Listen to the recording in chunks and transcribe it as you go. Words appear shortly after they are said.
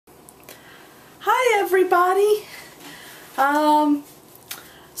Hi everybody.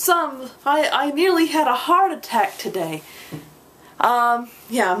 I nearly had a heart attack today. Yeah,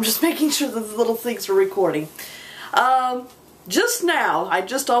 I'm just making sure that the little things are recording. Just now, I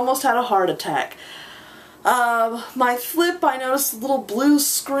just almost had a heart attack. My flip, I noticed a little blue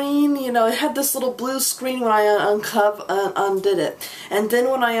screen. You know, it had this little blue screen when I undid it. And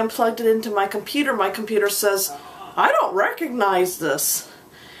then when I unplugged it into my computer says, I don't recognize this.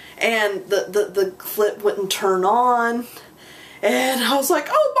 And the flip wouldn't turn on. And I was like,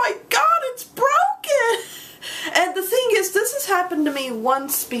 oh my God, it's broken! And the thing is, this has happened to me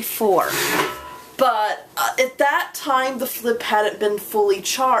once before. But at that time, the flip hadn't been fully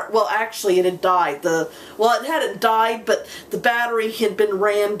charged. Well, actually, it had died. It hadn't died, but the battery had been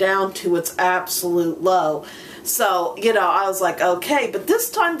ran down to its absolute low. So, you know, I was like, okay. But this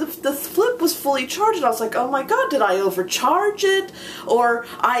time, the flip was fully charged. And I was like, oh my God, did I overcharge it? Or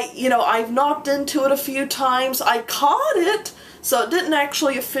I've knocked into it a few times. I caught it, so it didn't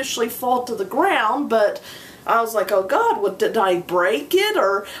actually officially fall to the ground, but I was like, oh God, did I break it?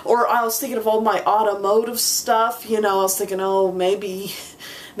 Or I was thinking of all my automotive stuff, you know, I was thinking, oh, maybe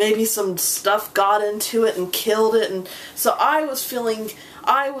some stuff got into it and killed it. And so I was,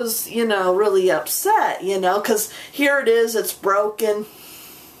 you know, really upset, you know, because here it is, it's broken,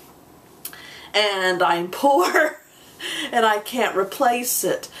 and I'm poor, and I can't replace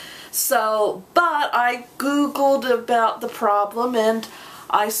it. So, but I Googled about the problem, and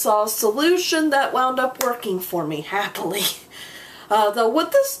I saw a solution that wound up working for me, happily. Though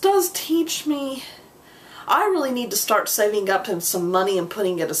what this does teach me, I really need to start saving up some money and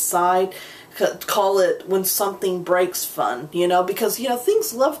putting it aside. Call it when something breaks fun, you know, because, you know,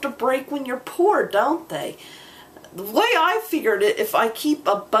 things love to break when you're poor, don't they? The way I figured it, if I keep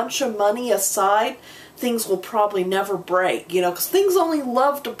a bunch of money aside, things will probably never break, you know, because things only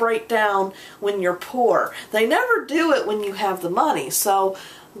love to break down when you're poor. They never do it when you have the money. So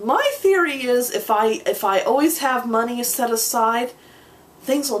my theory is if I always have money set aside,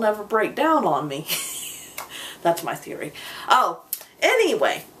 things will never break down on me. That's my theory. Oh,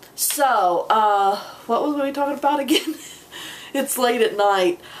 anyway, so what was we talking about again? It's late at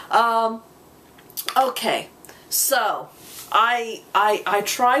night. Okay, so I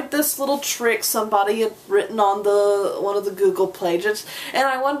tried this little trick somebody had written on one of the Google pages, and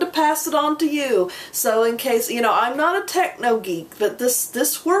I wanted to pass it on to you. So in case, you know, I'm not a techno geek, but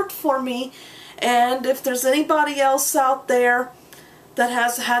this worked for me, and if there's anybody else out there that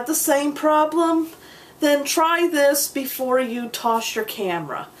has had the same problem, then try this before you toss your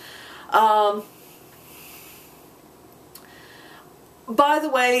camera. By the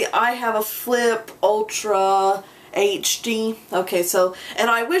way, I have a Flip Ultra HD. Okay, so, and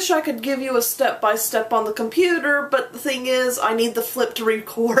I wish I could give you a step-by-step on the computer, but the thing is, I need the flip to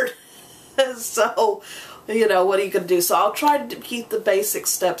record. So, you know, what are you going to do? So I'll try to keep the basic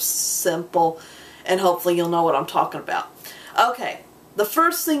steps simple, and hopefully you'll know what I'm talking about. Okay, the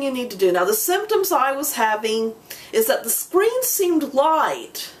first thing you need to do, now the symptoms I was having is that the screen seemed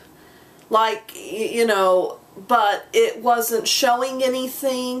light, like, you know, but it wasn't showing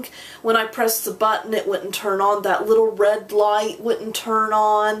anything. When I pressed the button, it wouldn't turn on. That little red light wouldn't turn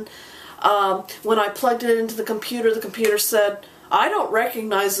on. When I plugged it into the computer said, I don't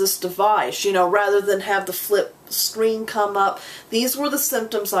recognize this device, you know, rather than have the flip screen come up. These were the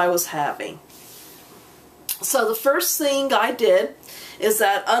symptoms I was having. So the first thing I did is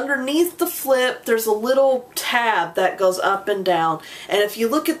that underneath the flip there's a little tab that goes up and down, and if you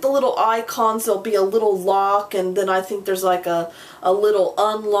look at the little icons there'll be a little lock, and then I think there's like a little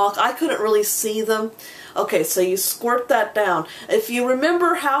unlock. I couldn't really see them. Okay, so you squirt that down. If you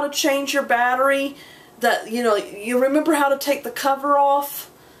remember how to change your battery, that, you know, you remember how to take the cover off,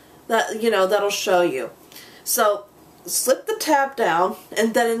 that, you know, that'll show you. So slip the tab down,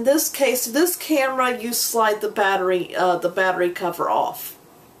 and then in this case, this camera, you slide the battery cover off.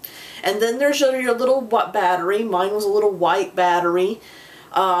 And then there's your little battery. Mine was a little white battery.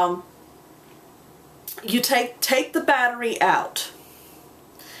 You take the battery out.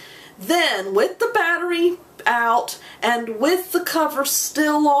 Then, with the battery out and with the cover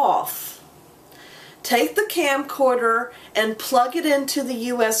still off, take the camcorder and plug it into the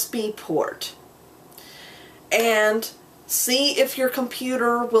USB port. And see if your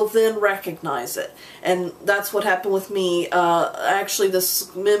computer will then recognize it. And that's what happened with me. Actually,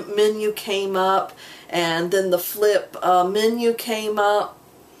 this menu came up, and then the flip menu came up,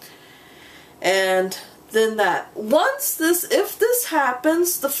 and then that. If this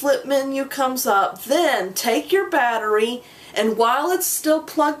happens, the flip menu comes up, then take your battery, and while it's still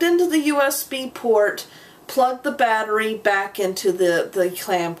plugged into the USB port, plug the battery back into the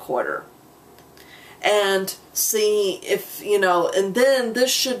camcorder. and see if, you know, and then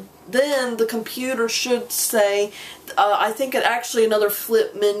then the computer should say, I think it actually another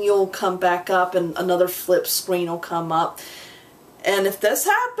flip menu will come back up and another flip screen will come up. And if this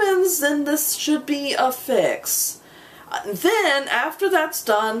happens, then this should be a fix. Then, after that's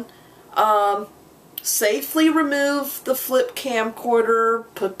done, safely remove the flip camcorder,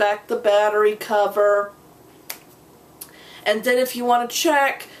 put back the battery cover, and then if you want to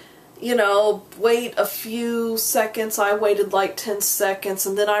check, you know, wait a few seconds. I waited like 10 seconds,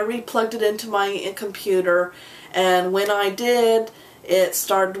 and then I replugged it into my computer, and when I did, it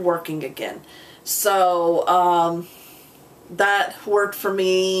started working again. So, that worked for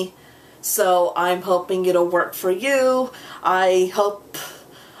me, so I'm hoping it'll work for you. I hope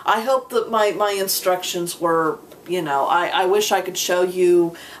that my instructions were, you know, I wish I could show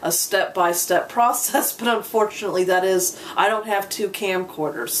you a step-by-step process, but unfortunately I don't have 2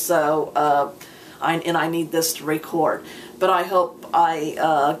 camcorders, so, I need this to record. But I hope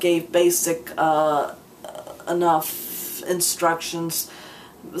I gave basic enough instructions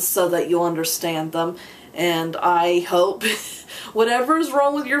so that you'll understand them. And I hope whatever is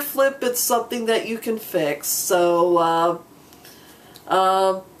wrong with your flip, it's something that you can fix. So,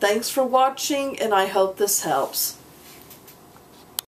 thanks for watching, and I hope this helps.